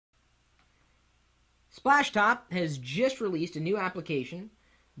Splashtop has just released a new application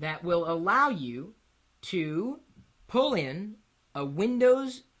that will allow you to pull in a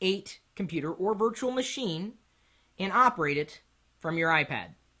Windows 8 computer or virtual machine and operate it from your iPad.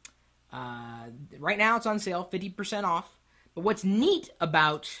 Right now it's on sale, 50% off. But what's neat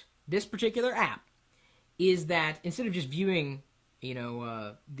about this particular app is that instead of just viewing,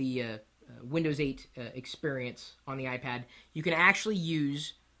 the Windows 8 experience on the iPad, you can actually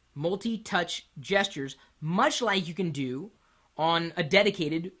use multi-touch gestures, much like you can do on a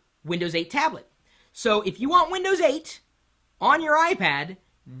dedicated Windows 8 tablet. So if you want Windows 8 on your iPad,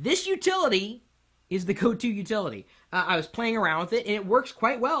 this utility is the go-to utility. I was playing around with it, and it works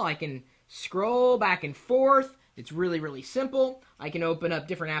quite well. I can scroll back and forth. It's really, really simple. I can open up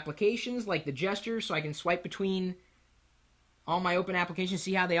different applications like the gestures, so I can swipe between all my open applications.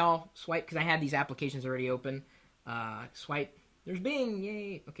 See how they all swipe? Because I had these applications already open. Swipe. There's Bing.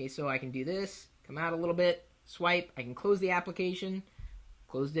 Yay. Okay, so I can do this. Come out a little bit. Swipe. I can close the application.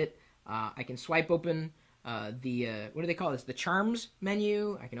 Closed it. I can swipe open what do they call this? The Charms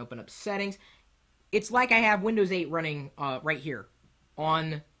menu. I can open up settings. It's like I have Windows 8 running right here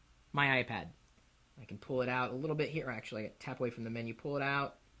on my iPad. I can pull it out a little bit here. Actually, I tap away from the menu, pull it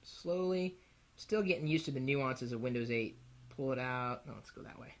out slowly. Still getting used to the nuances of Windows 8. Pull it out. No, let's go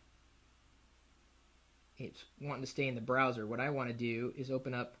that way. It's wanting to stay in the browser. What I want to do is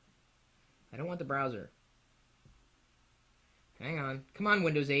open up. I don't want the browser. Hang on. Come on,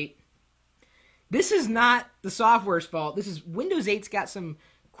 Windows 8. This is not the software's fault. This is Windows 8's got some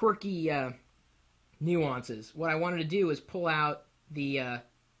quirky nuances. What I wanted to do is pull out the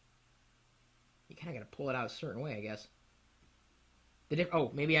you kind of got to pull it out a certain way, I guess. Oh,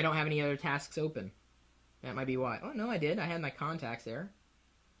 maybe I don't have any other tasks open. That might be why. Oh, no, I did. I had my contacts there.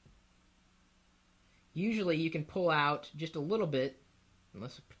 Usually you can pull out just a little bit,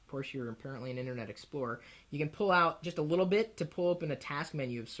 unless, of course, you're apparently an Internet Explorer. You can pull out just a little bit to pull open a task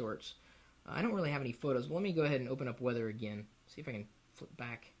menu of sorts. I don't really have any photos. But let me go ahead and open up weather again. See if I can flip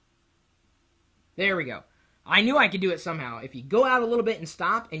back. There we go. I knew I could do it somehow. If you go out a little bit and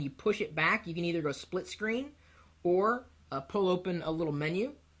stop and you push it back, you can either go split screen or pull open a little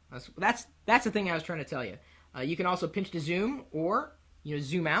menu. That's the thing I was trying to tell you. You can also pinch to zoom or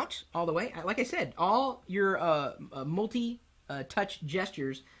zoom out all the way. Like I said, all your multi-touch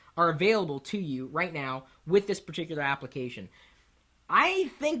gestures are available to you right now with this particular application. I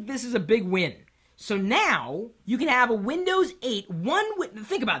think this is a big win. So now you can have a Windows 8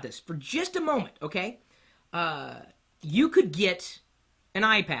 think about this for just a moment, okay? You could get an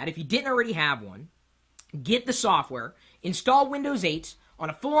iPad if you didn't already have one, get the software, install Windows 8 on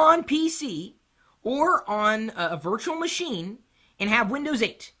a full-on PC or on a virtual machine and have Windows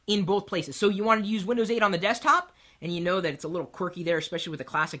 8 in both places. So you wanted to use Windows 8 on the desktop, and you know that it's a little quirky there, especially with the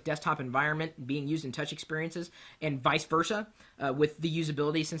classic desktop environment being used in touch experiences, and vice versa with the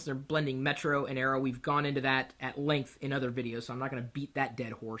usability. Since they're blending Metro and Arrow, we've gone into that at length in other videos, so I'm not going to beat that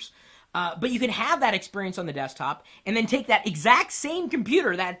dead horse. But you can have that experience on the desktop and then take that exact same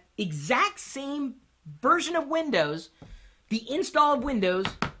computer, that exact same version of Windows, the installed Windows,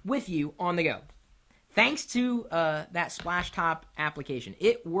 with you on the go. Thanks to that Splashtop application.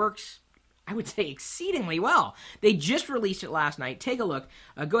 It works, I would say, exceedingly well. They just released it last night. Take a look.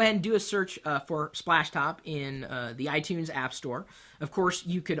 Go ahead and do a search for Splashtop in the iTunes App Store. Of course,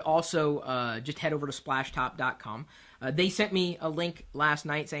 you could also just head over to splashtop.com. They sent me a link last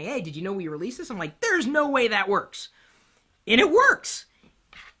night saying, hey, did you know we released this? I'm like, there's no way that works. And it works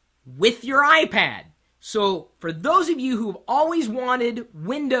with your iPad. So for those of you who have always wanted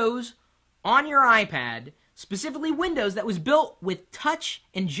Windows on your iPad, specifically Windows that was built with touch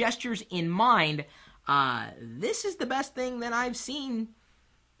and gestures in mind, this is the best thing that I've seen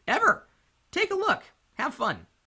ever. Take a look. Have fun.